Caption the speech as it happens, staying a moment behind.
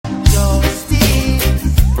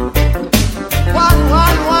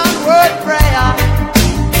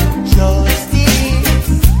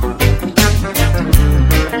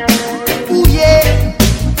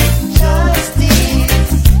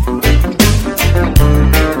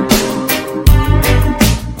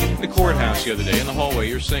the other day in the hallway.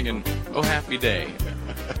 You're singing "Oh Happy Day."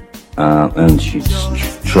 And she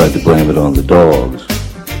tried to blame it on the dogs.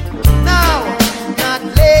 Now, not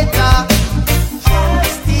later,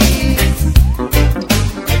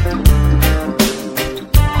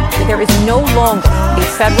 there is no longer a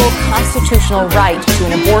federal constitutional right to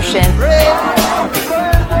an abortion.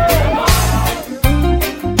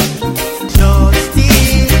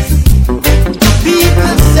 Justice,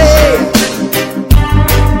 people say,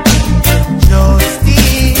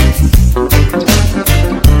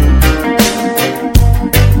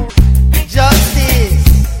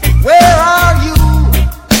 justice, where are you?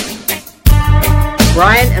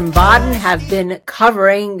 Bryant and Baden have been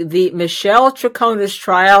covering the Michelle Troconis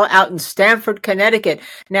trial out in Stamford, Connecticut.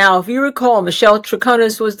 Now, if you recall, Michelle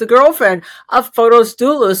Troconis was the girlfriend of Troconis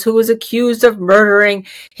Dulos, who was accused of murdering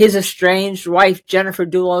his estranged wife, Jennifer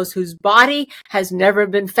Dulos, whose body has never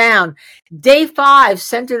been found. Day 5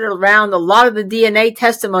 centered around a lot of the DNA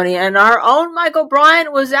testimony, and our own Michael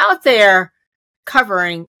Bryant was out there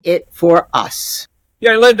covering it for us.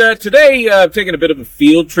 Yeah, Linda, today taking a bit of a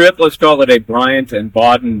field trip. Let's call it a Bryant and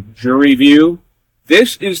Baden jury view.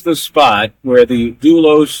 This is the spot where the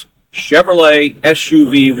Dulos Chevrolet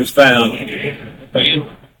SUV was found the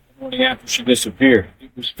morning after she disappeared. It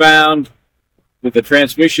was found with the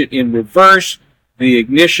transmission in reverse, the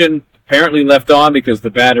ignition apparently left on because the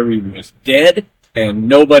battery was dead and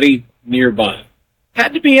nobody nearby.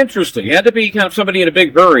 Had to be interesting. Had to be kind of somebody in a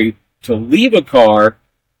big hurry to leave a car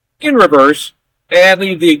in reverse and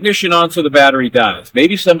leave the ignition on so the battery dies.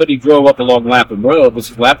 Maybe somebody drove up along Lapham Road,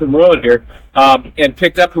 this is Lapham Road here, and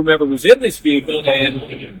picked up whomever was in this vehicle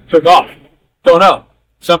and took off. Don't know.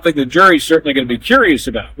 Something the jury's certainly going to be curious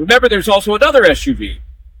about. Remember, there's also another SUV.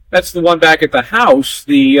 That's the one back at the house,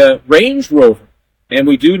 the Range Rover. And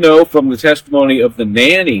we do know from the testimony of the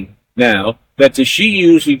nanny now that she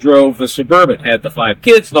usually drove the Suburban, had the 5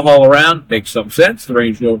 kids to haul around. Makes some sense. The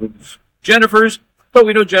Range Rover was Jennifer's. But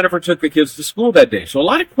we know Jennifer took the kids to school that day. So a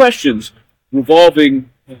lot of questions revolving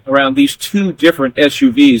around these 2 different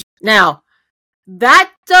SUVs. Now,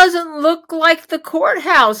 that doesn't look like the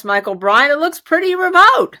courthouse, Michael Bryant. It looks pretty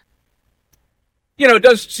remote. You know, it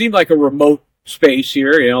does seem like a remote space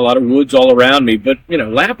here. You know, a lot of woods all around me. But, you know,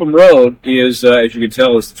 Lapham Road is, as you can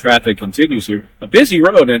tell as the traffic continues here, a busy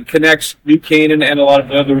road and connects New Canaan and a lot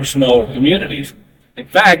of other smaller communities. In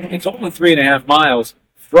fact, it's only 3.5 miles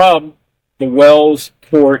from the Wells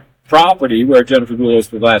Port property where Jennifer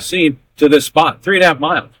Dulos was last seen to this spot. 3.5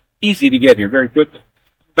 miles. Easy to get here very quickly.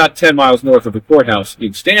 About 10 miles north of the courthouse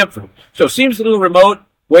in Stamford. So it seems a little remote.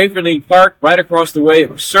 Waverly Park, right across the way. It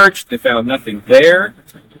was searched. They found nothing there.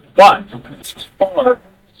 But it's far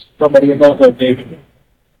from a remote location.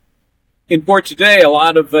 In court today, a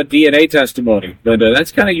lot of DNA testimony. But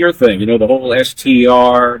that's kind of your thing. You know, the whole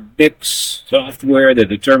STR mix software that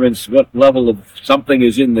determines what level of something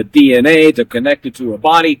is in the DNA to connect it to a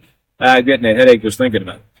body. I'm getting a headache just thinking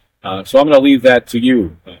about it. So I'm going to leave that to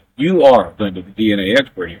you. You are, Linda, the DNA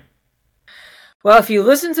expert here. Well, if you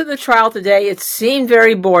listen to the trial today, it seemed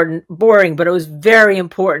very boring, but it was very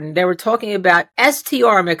important. They were talking about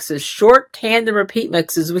STR mixes, short tandem repeat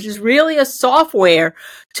mixes, which is really a software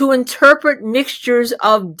to interpret mixtures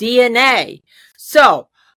of DNA. So,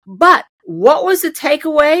 but what was the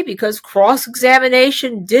takeaway? Because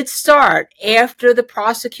cross-examination did start after the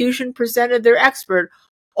prosecution presented their expert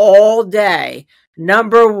all day.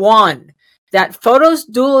 Number 1. That Troconis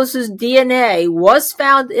Dulos' DNA was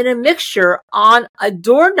found in a mixture on a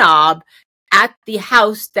doorknob at the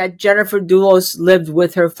house that Jennifer Dulos lived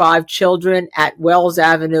with her 5 children at Wells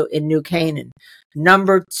Avenue in New Canaan.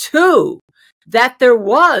 Number 2, that there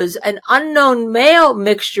was an unknown male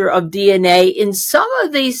mixture of DNA in some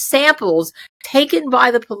of these samples taken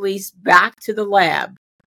by the police back to the lab.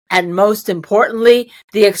 And most importantly,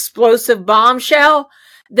 the explosive bombshell,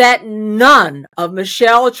 that none of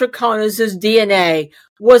Michelle Troconis' DNA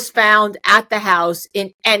was found at the house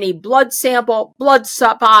in any blood sample, blood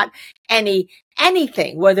spot,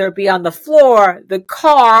 anything, whether it be on the floor, the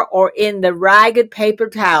car, or in the ragged paper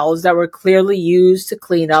towels that were clearly used to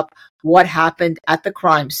clean up what happened at the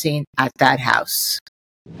crime scene at that house.